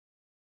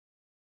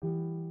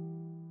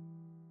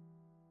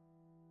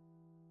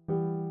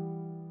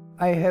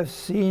I have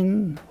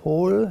seen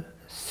whole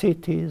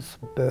cities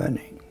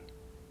burning.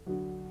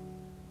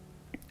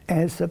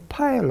 As a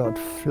pilot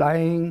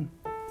flying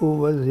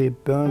over the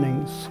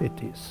burning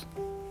cities,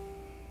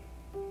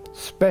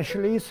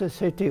 especially the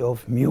city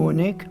of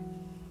Munich,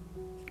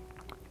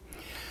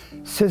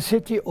 the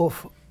city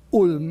of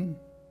Ulm,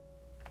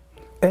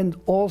 and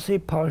also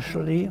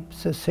partially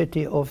the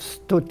city of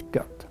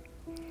Stuttgart.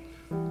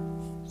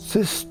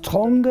 The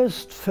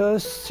strongest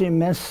first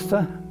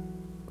semester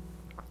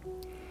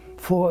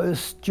for a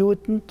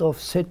student of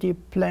city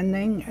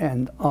planning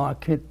and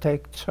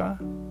architecture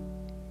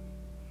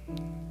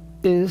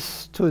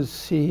is to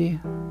see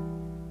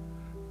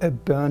a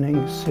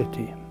burning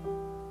city.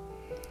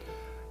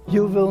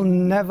 You will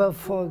never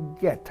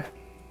forget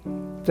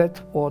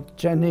that what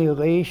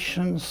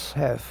generations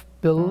have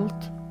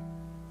built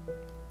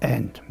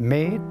and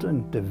made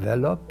and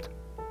developed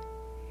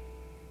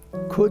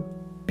could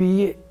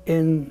be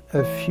in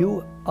a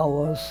few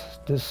hours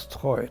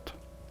destroyed.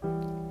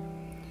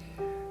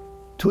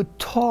 To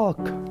talk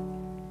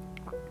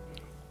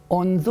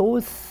on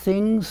those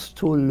things,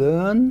 to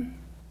learn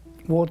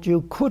what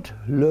you could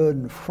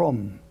learn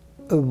from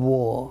a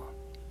war,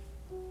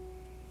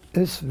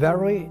 is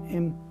very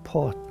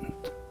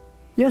important.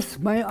 Yes,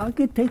 my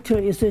architecture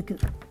is an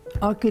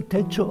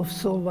architecture of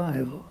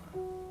survival.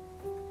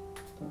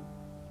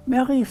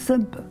 Very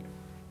simple.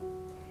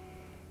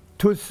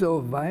 To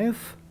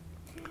survive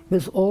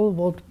with all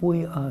what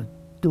we are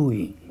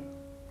doing.